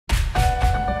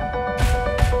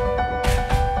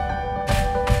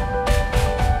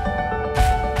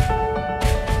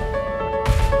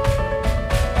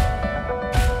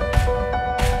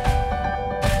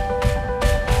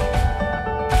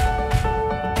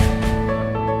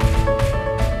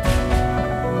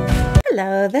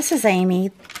Hello, this is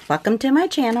Amy. Welcome to my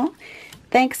channel.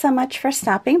 Thanks so much for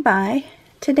stopping by.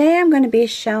 Today I'm going to be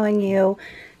showing you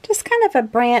just kind of a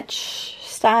branch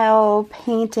style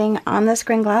painting on this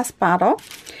green glass bottle.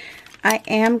 I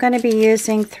am going to be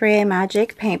using 3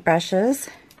 Amagic paintbrushes.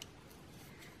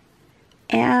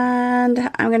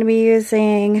 And I'm going to be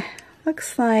using,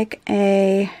 looks like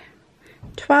a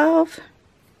 12,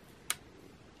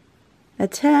 a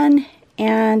 10,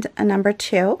 and a number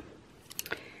 2.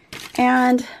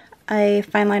 And a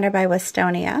fine liner by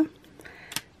Westonia.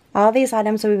 All these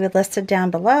items will be listed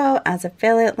down below as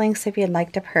affiliate links if you'd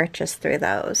like to purchase through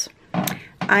those.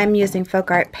 I'm using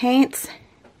FolkArt paints,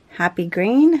 Happy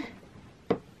Green,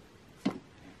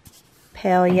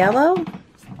 Pale Yellow,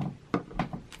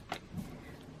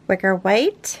 Wicker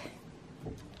White,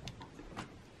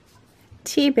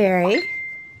 Tea Berry,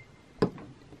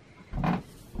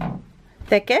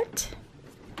 Thicket,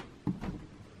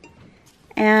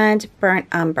 and Burnt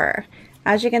Umber.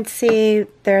 As you can see,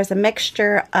 there's a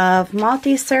mixture of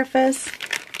multi-surface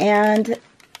and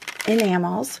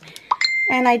enamels,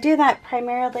 and I do that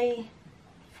primarily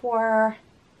for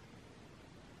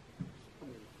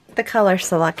the color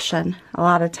selection. A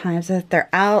lot of times if they're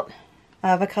out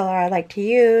of a color I like to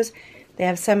use, they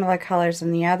have similar colors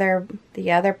in the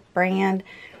other brand.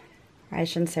 I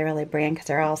shouldn't say really brand because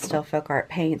they're all still FolkArt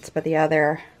paints, but the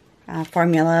other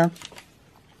formula,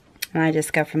 and I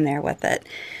just go from there with it.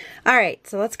 Alright,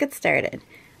 so let's get started.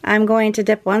 I'm going to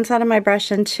dip one side of my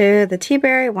brush into the Tea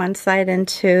Berry, one side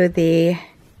into the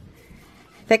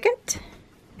Thicket,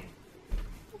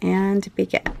 and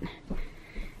begin.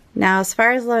 Now, as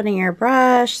far as loading your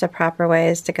brush, the proper way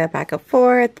is to go back and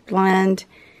forth, blend,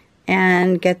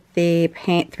 and get the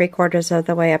paint 3/4 of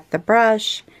the way up the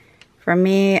brush. For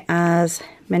me, as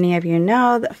many of you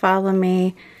know that follow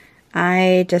me,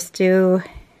 I just do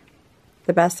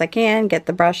the best I can, get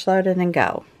the brush loaded and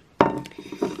go.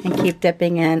 And keep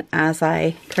dipping in as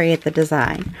I create the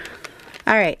design.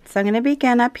 Alright, so I'm going to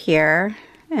begin up here,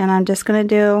 and I'm just going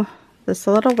to do this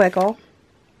little wiggle.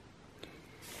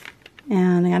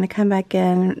 And I'm going to come back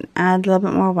in and add a little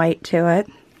bit more white to it.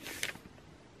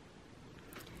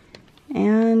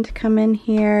 And come in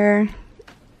here,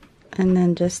 and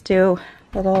then just do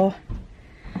a little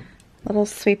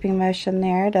sweeping motion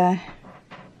there to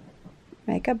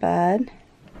make a bud.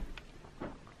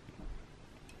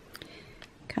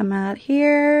 Come out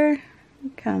here,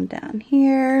 come down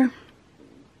here,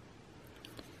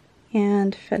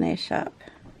 and finish up.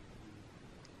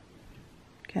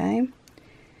 Okay,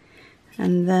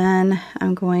 and then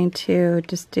I'm going to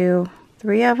just do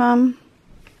 3 of them,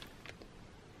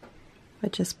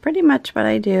 which is pretty much what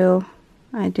I do.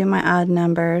 I do my odd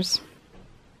numbers.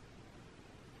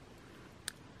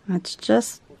 That's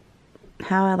just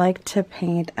how I like to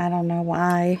paint. I don't know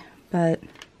why, but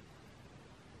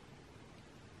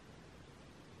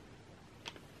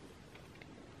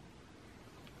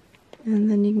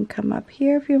and then you can come up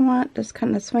here if you want, just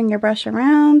kind of swing your brush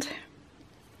around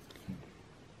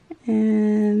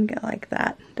and go like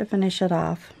that to finish it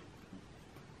off.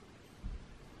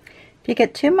 If you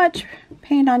get too much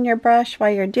paint on your brush while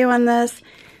you're doing this,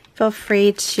 feel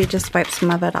free to just wipe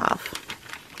some of it off.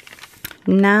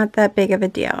 Not that big of a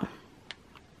deal.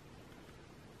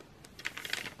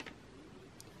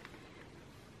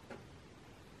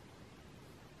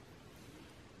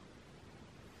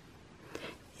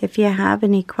 If you have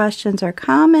any questions or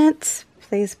comments,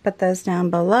 please put those down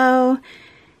below.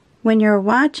 When you're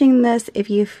watching this,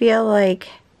 if you feel like,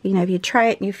 if you try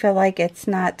it and you feel like it's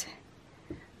not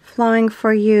flowing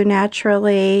for you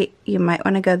naturally, you might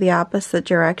want to go the opposite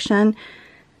direction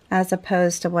as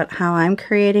opposed to how I'm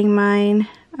creating mine.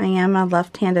 I am a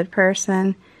left-handed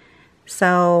person,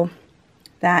 so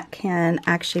that can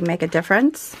actually make a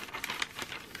difference.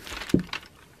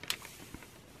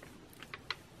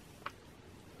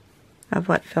 Of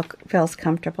what feels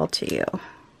comfortable to you.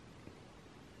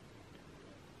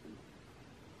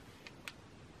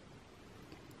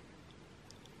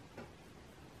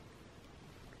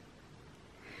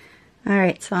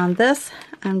 Alright, so on this,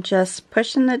 I'm just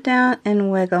pushing it down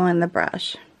and wiggling the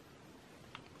brush.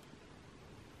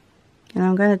 And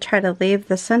I'm going to try to leave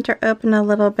the center open a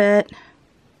little bit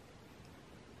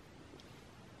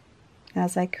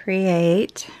as I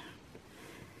create.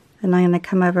 And I'm going to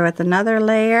come over with another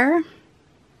layer.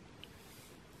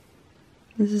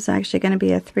 This is actually going to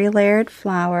be a 3-layered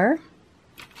flower.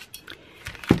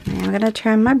 And I'm going to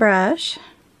turn my brush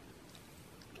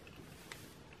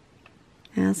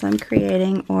as I'm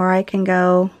creating, or I can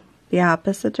go the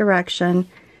opposite direction.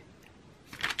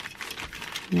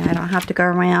 I don't have to go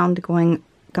around going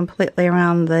completely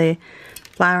around the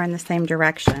flower in the same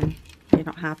direction. You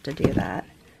don't have to do that.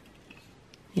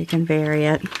 You can vary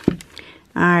it.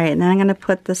 Alright, and then I'm going to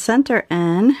put the center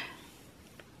in.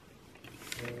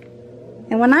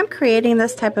 And when I'm creating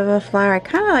this type of a flower, I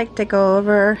kind of like to go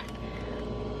over,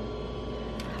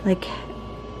 like,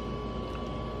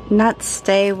 not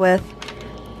stay with,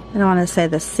 I don't want to say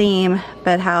the seam,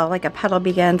 but how like a petal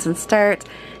begins and starts.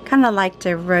 Kind of like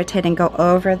to rotate and go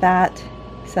over that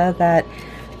so that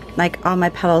like all my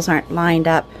petals aren't lined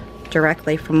up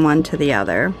directly from one to the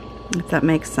other, if that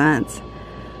makes sense.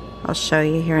 I'll show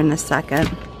you here in a second.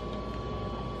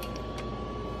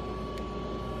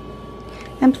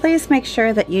 And please make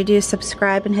sure that you do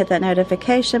subscribe and hit that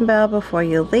notification bell before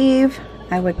you leave.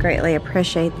 I would greatly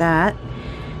appreciate that.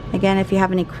 Again, if you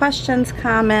have any questions,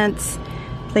 comments,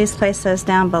 please place those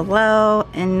down below,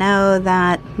 and know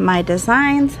that my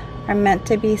designs are meant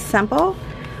to be simple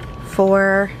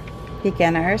for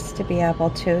beginners to be able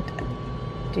to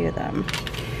do them.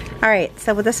 Alright,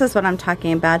 so this is what I'm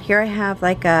talking about. Here I have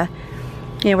like a,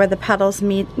 you know, where the petals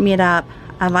meet up.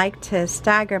 I like to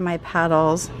stagger my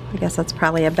petals, I guess that's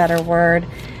probably a better word,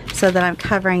 so that I'm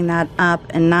covering that up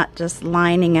and not just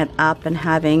lining it up and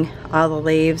having all the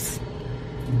leaves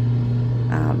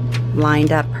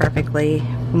lined up perfectly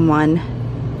from one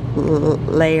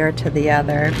layer to the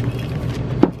other.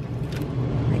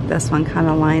 Like this one kind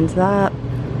of lines up,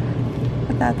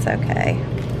 but that's okay.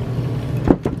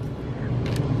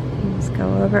 Let's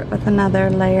go over it with another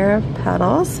layer of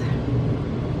petals.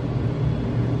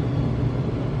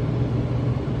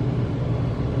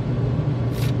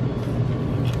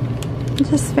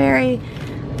 Just very,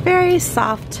 very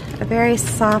soft, a very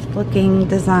soft looking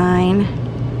design.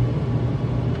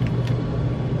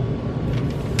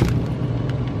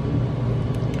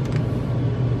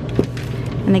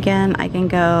 And again, I can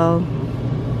go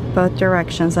both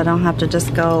directions. I don't have to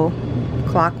just go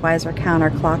clockwise or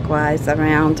counterclockwise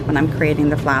around when I'm creating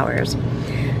the flowers.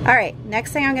 Alright,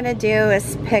 next thing I'm going to do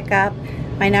is pick up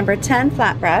my number 10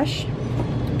 flat brush.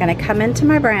 I'm going to come into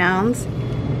my browns,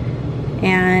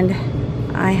 and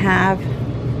I have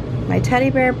my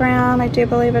teddy bear brown, I do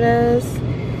believe it is,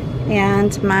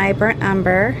 and my burnt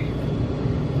umber.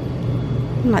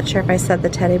 I'm not sure if I said the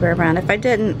teddy bear brown. If I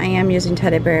didn't, I am using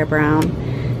teddy bear brown.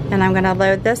 And I'm going to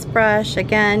load this brush.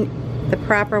 Again, the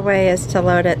proper way is to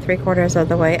load it 3/4 of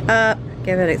the way up,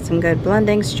 give it some good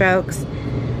blending strokes.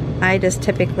 I just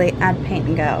typically add paint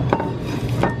and go.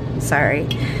 Sorry.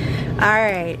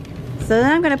 Alright, so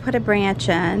then I'm going to put a branch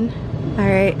in.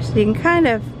 Alright, so you can kind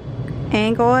of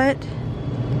angle it.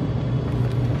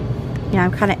 Yeah,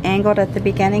 I'm kind of angled at the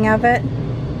beginning of it.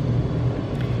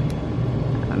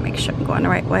 I'll make sure I'm going the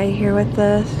right way here with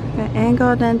this.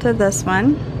 Angled into this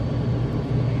one.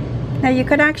 Now you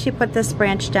could actually put this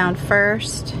branch down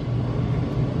first,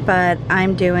 but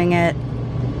I'm doing it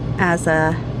as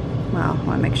a, well, I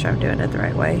want to make sure I'm doing it the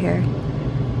right way here,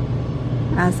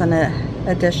 as an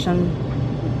addition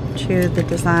to the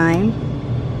design.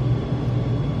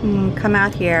 Come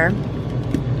out here.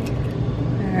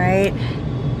 Alright,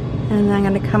 and I'm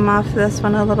going to come off this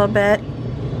one a little bit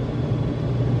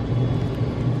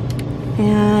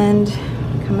and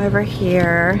come over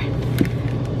here,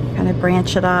 kind of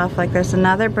branch it off. Like there's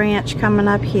another branch coming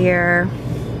up here.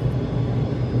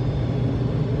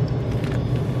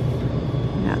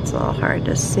 That's a little hard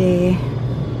to see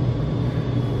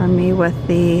for me with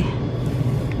the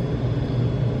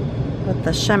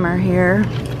shimmer here.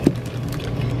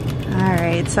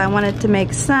 Alright, so I want it to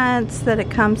make sense that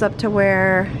it comes up to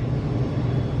where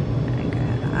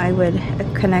I would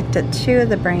connect it to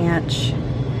the branch.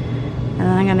 And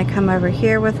then I'm going to come over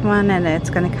here with one, and it's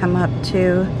going to come up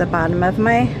to the bottom of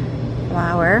my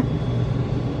flower.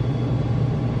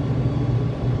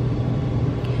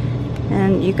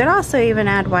 And you could also even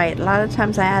add white. A lot of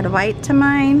times I add white to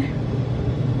mine,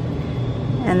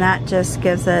 and that just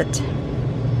gives it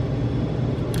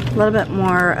a little bit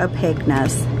more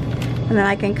opaqueness. And then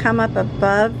I can come up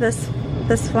above this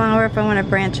flower if I want to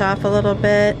branch off a little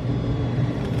bit,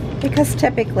 because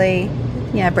typically,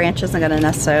 yeah, a branch isn't going to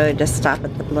necessarily just stop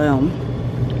at the bloom.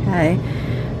 Okay.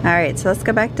 Alright, so let's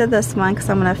go back to this one because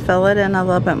I'm going to fill it in a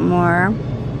little bit more.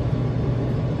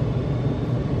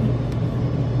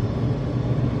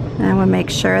 And I want to make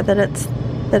sure that it's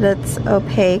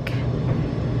opaque.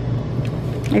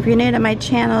 If you're new to my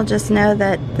channel, just know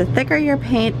that the thicker your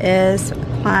paint is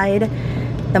applied,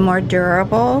 the more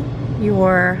durable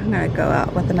your, I'm going to go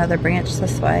out with another branch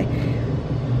this way,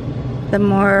 the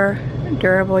more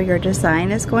durable your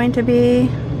design is going to be,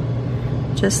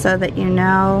 just so that you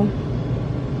know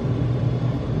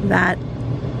that,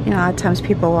 you know, a lot of times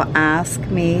people will ask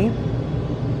me,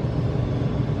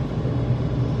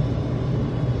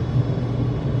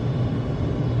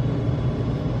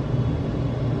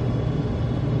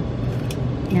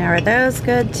 Now, are those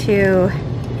good to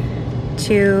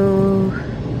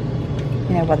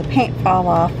well, the paint fall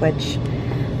off, which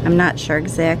I'm not sure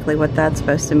exactly what that's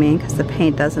supposed to mean because the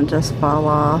paint doesn't just fall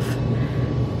off.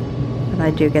 But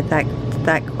I do get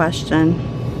that question.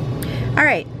 All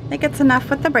right, I think it's enough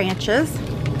with the branches.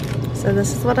 So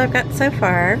this is what I've got so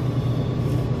far.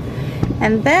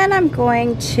 And then I'm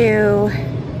going to,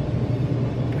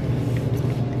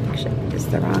 actually I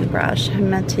used the wrong brush. I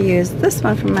meant to use this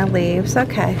one for my leaves.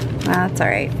 Okay, well, that's all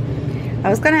right. I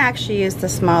was going to actually use the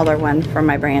smaller one for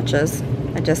my branches.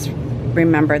 I just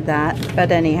remembered that,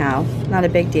 but anyhow, not a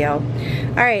big deal.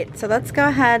 All right, so let's go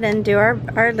ahead and do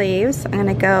our leaves. I'm going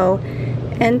to go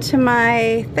into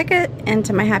my thicket,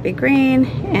 into my happy green,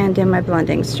 and in my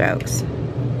blending strokes.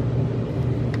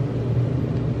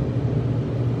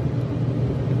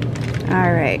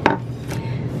 All right,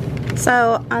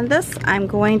 so on this I'm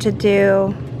going to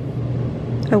do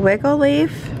a wiggle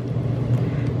leaf.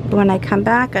 When I come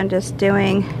back, I'm just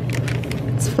doing,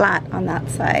 it's flat on that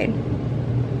side.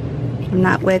 I'm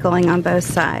not wiggling on both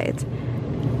sides.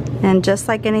 And just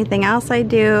like anything else I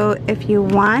do, if you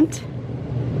want,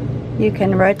 you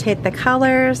can rotate the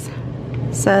colors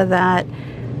so that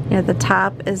the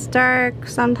top is dark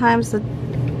sometimes,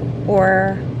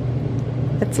 or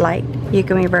it's light. You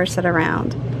can reverse it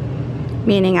around.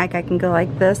 Meaning I can go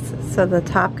like this, so the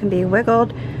top can be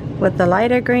wiggled with the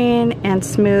lighter green and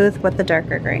smooth with the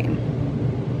darker green.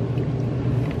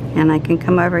 And I can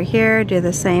come over here, do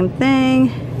the same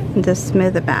thing, and just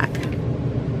smooth it back.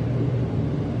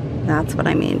 That's what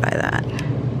I mean by that.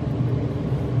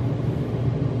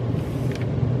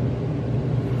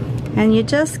 And you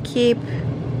just keep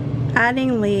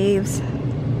adding leaves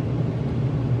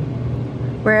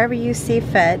wherever you see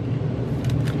fit.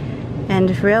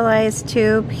 And realize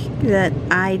too that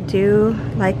I do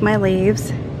like my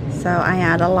leaves, so I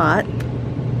add a lot.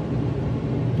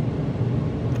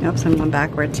 Oops, I'm going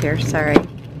backwards here, sorry.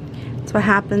 That's what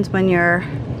happens when you're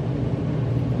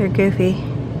goofy.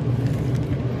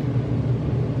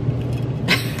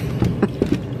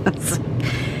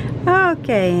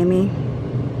 Okay, Amy.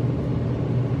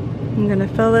 I'm going to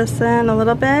fill this in a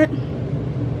little bit.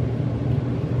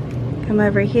 Come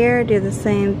over here, do the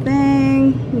same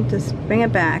thing, and just bring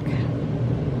it back.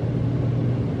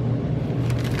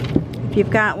 If you've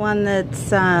got one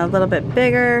that's a little bit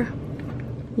bigger,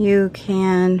 you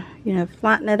can,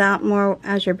 flatten it out more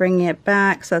as you're bringing it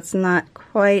back so it's not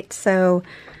quite so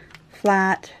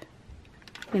flat.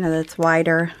 That's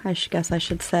wider, I guess I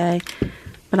should say.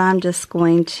 But I'm just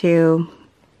going to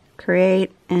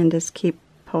create and just keep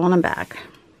pulling them back.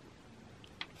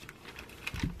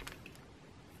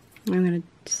 I'm going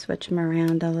to switch them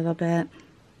around a little bit.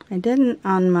 I didn't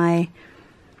on my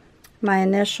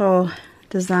initial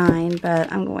design, but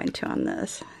I'm going to on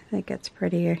this. I think it's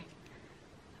prettier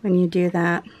when you do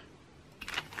that.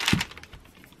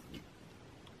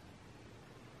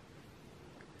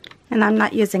 And I'm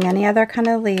not using any other kind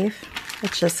of leaf.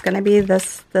 It's just going to be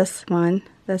this one,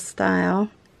 this style.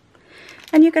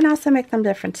 And you can also make them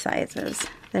different sizes.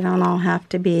 They don't all have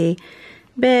to be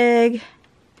big.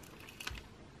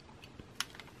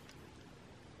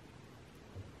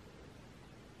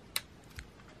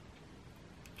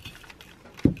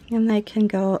 And they can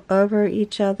go over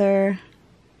each other.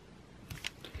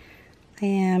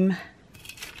 Okay,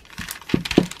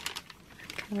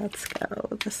 let's go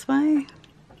this way.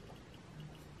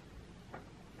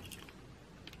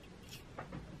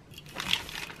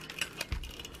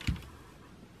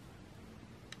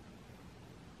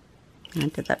 I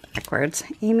did that backwards.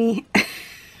 Amy,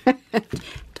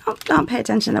 don't pay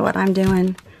attention to what I'm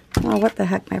doing. Well, what the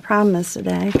heck my problem is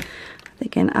today. I'm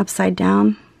thinking upside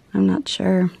down. I'm not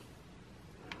sure.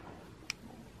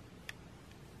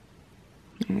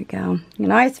 There we go. You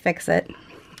can always fix it.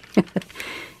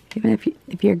 Even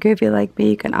if you're goofy like me,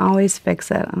 you can always fix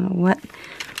it. I don't know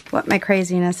what my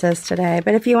craziness is today.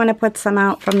 But if you want to put some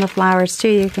out from the flowers too,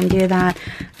 you can do that.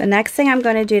 The next thing I'm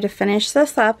going to do to finish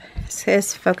this up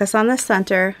is focus on the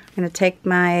center. I'm going to take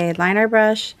my liner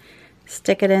brush,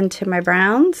 stick it into my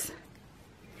browns.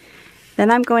 Then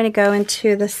I'm going to go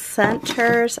into the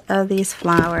centers of these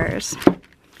flowers.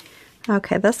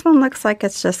 Okay, this one looks like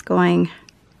it's just going,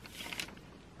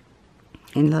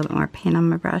 need a little bit more paint on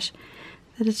my brush,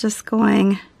 that it's just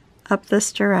going up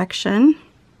this direction.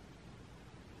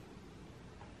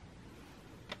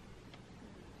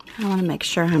 I want to make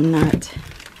sure I'm not,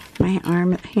 my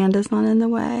hand is not in the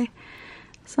way.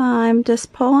 So I'm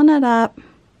just pulling it up.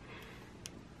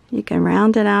 You can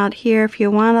round it out here if you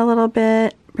want a little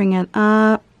bit. Bring it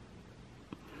up.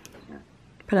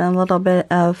 Put a little bit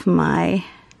of my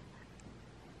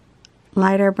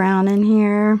lighter brown in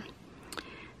here.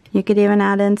 You could even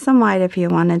add in some white if you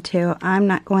wanted to. I'm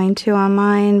not going to on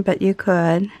mine, but you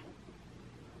could.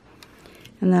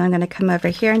 And then I'm going to come over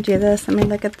here and do this. Let me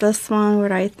look at this one. Where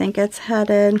do I think it's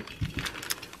headed?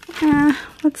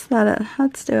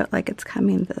 Let's do it like it's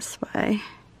coming this way.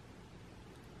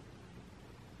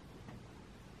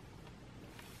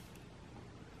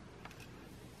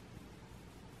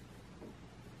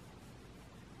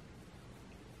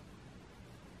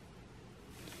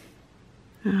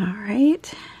 All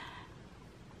right.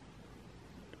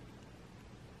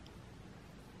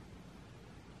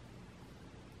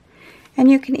 And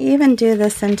you can even do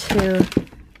this into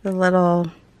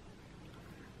the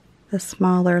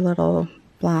smaller little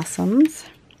blossoms.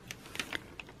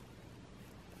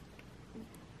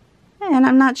 And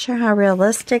I'm not sure how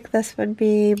realistic this would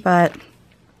be, but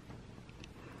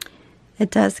it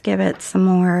does give it some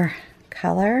more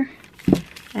color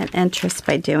and interest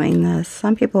by doing this.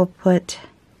 Some people put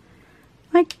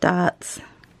like dots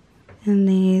in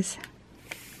these.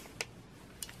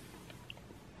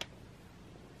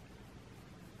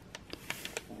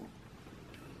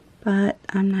 But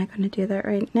I'm not going to do that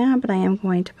right now, but I am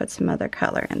going to put some other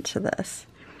color into this.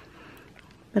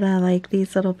 But I like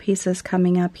these little pieces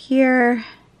coming up here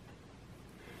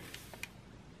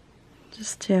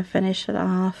just to finish it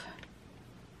off.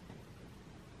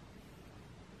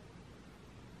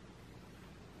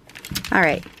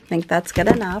 Alright, I think that's good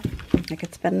enough. I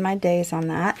could spend my days on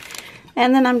that.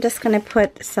 And then I'm just going to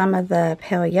put some of the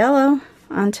pale yellow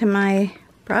onto my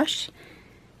brush.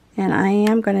 And I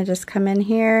am going to just come in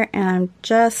here and I'm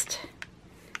just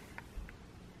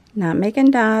not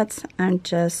making dots. I'm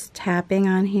just tapping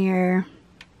on here.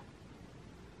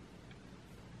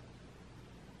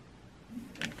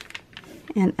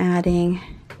 And adding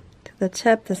to the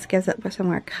tip. This gives it some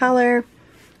more color,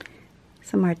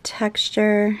 some more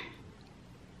texture.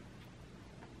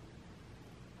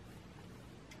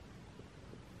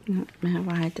 I don't know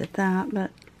why I did that,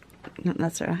 but not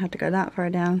necessarily I have to go that far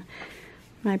down.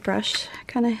 My brush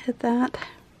kind of hit that.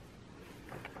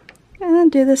 And then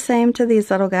do the same to these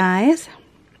little guys.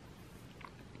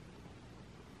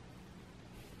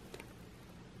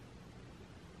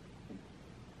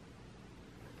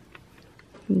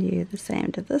 And do the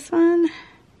same to this one.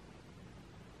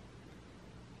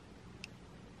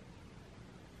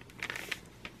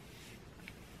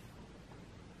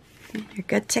 And you're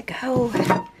good to go.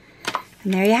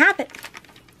 And there you have it.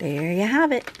 There you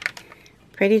have it.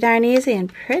 Pretty darn easy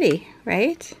and pretty,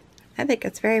 right? I think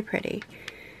it's very pretty.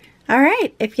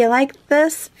 Alright, if you like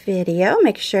this video,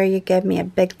 make sure you give me a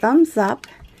big thumbs up.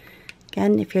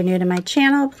 Again, if you're new to my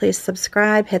channel, please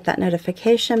subscribe, hit that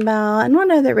notification bell, and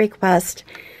one other request.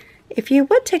 If you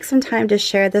would take some time to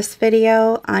share this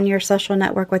video on your social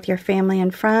network with your family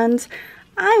and friends,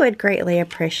 I would greatly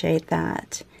appreciate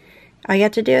that. All you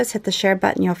have to do is hit the share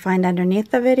button you'll find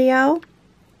underneath the video,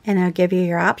 and it'll give you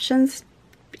your options.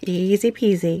 Easy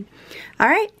peasy.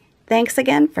 Alright, thanks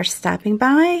again for stopping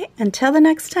by. Until the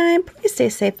next time, please stay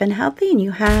safe and healthy, and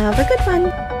you have a good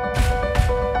one.